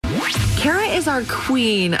Kara is our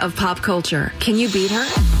queen of pop culture. Can you beat her?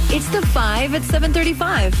 It's the 5 at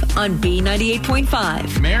 7:35 on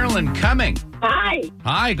B98.5. Marilyn Cumming. Hi.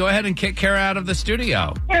 Hi, go ahead and kick Kara out of the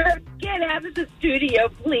studio. Kara, get out of the studio,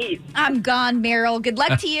 please. I'm gone, Meryl. Good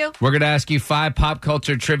luck to you. We're going to ask you 5 pop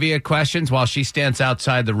culture trivia questions while she stands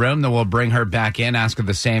outside the room. Then we'll bring her back in, ask her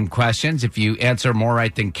the same questions. If you answer more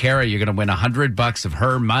right than Kara, you're going to win $100 of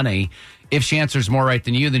her money. If she answers more right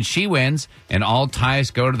than you, then she wins, and all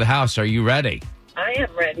ties go to the house. Are you ready? I am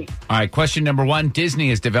ready. All right, question number 1.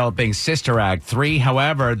 Disney is developing Sister Act 3.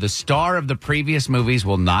 However, the star of the previous movies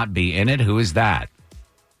will not be in it. Who is that?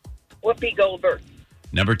 Whoopi Goldberg.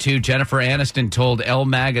 Number 2, Jennifer Aniston told Elle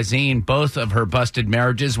magazine both of her busted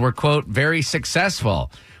marriages were, quote, very successful.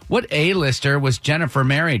 What A-lister was Jennifer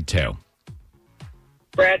married to?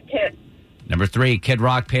 Brad Pitt. Number 3, Kid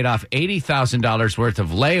Rock paid off $80,000 worth of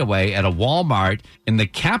layaway at a Walmart in the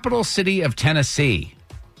capital city of Tennessee.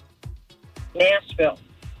 Nashville.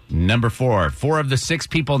 Number 4, 4 of the 6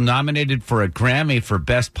 people nominated for a Grammy for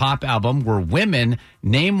Best Pop Album were women.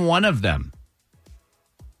 Name one of them.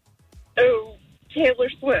 Oh, Taylor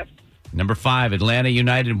Swift. Number 5, Atlanta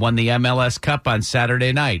United won the MLS Cup on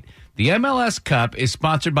Saturday night. The MLS Cup is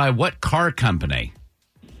sponsored by what car company?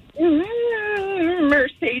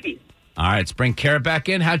 Mercedes. All right, let's bring Kara back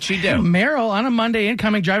in. How'd she do? Meryl, on a Monday,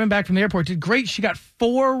 incoming, driving back from the airport, did great. She got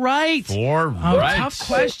 4 right. 4 right. Tough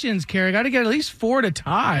questions, Kara. Got to get at least 4 to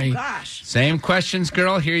tie. Oh, gosh. Same questions,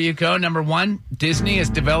 girl. Here you go. Number 1, Disney is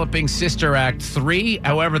developing Sister Act 3.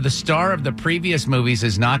 However, the star of the previous movies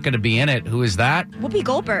is not going to be in it. Who is that? Whoopi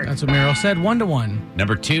Goldberg. That's what Meryl said, 1-1.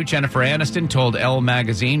 Number 2, Jennifer Aniston told Elle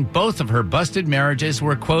magazine both of her busted marriages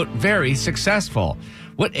were, quote, very successful.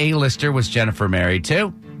 What A-lister was Jennifer married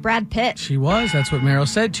to? Brad Pitt. She was. That's what Meryl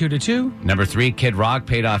said, 2-2. Number 3, Kid Rock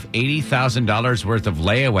paid off $80,000 worth of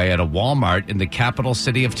layaway at a Walmart in the capital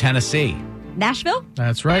city of Tennessee. Nashville.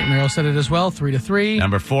 That's right. Meryl said it as well, 3-3.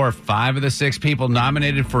 Number 4, 5 of the 6 people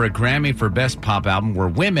nominated for a Grammy for Best Pop Album were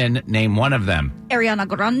women. Name one of them. Ariana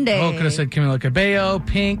Grande. Oh, could have said Camila Cabello,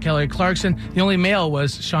 Pink, Kelly Clarkson. The only male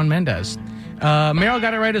was Shawn Mendes. Meryl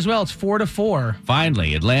got it right as well. It's 4-4.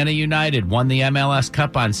 Finally, Atlanta United won the MLS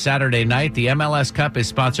Cup on Saturday night. The MLS Cup is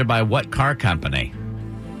sponsored by what car company?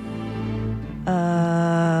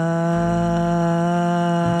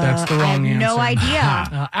 That's the wrong answer. No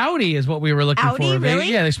idea. Audi is what we were looking Audi, for.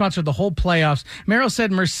 really? They sponsored the whole playoffs. Meryl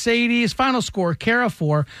said Mercedes. Final score, Kara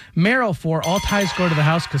 4, Meryl 4. All ties go to the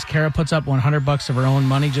house because Kara puts up $100 of her own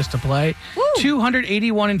money just to play. Woo.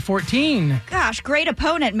 281-14. Gosh, great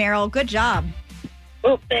opponent, Meryl. Good job.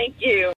 Well, thank you.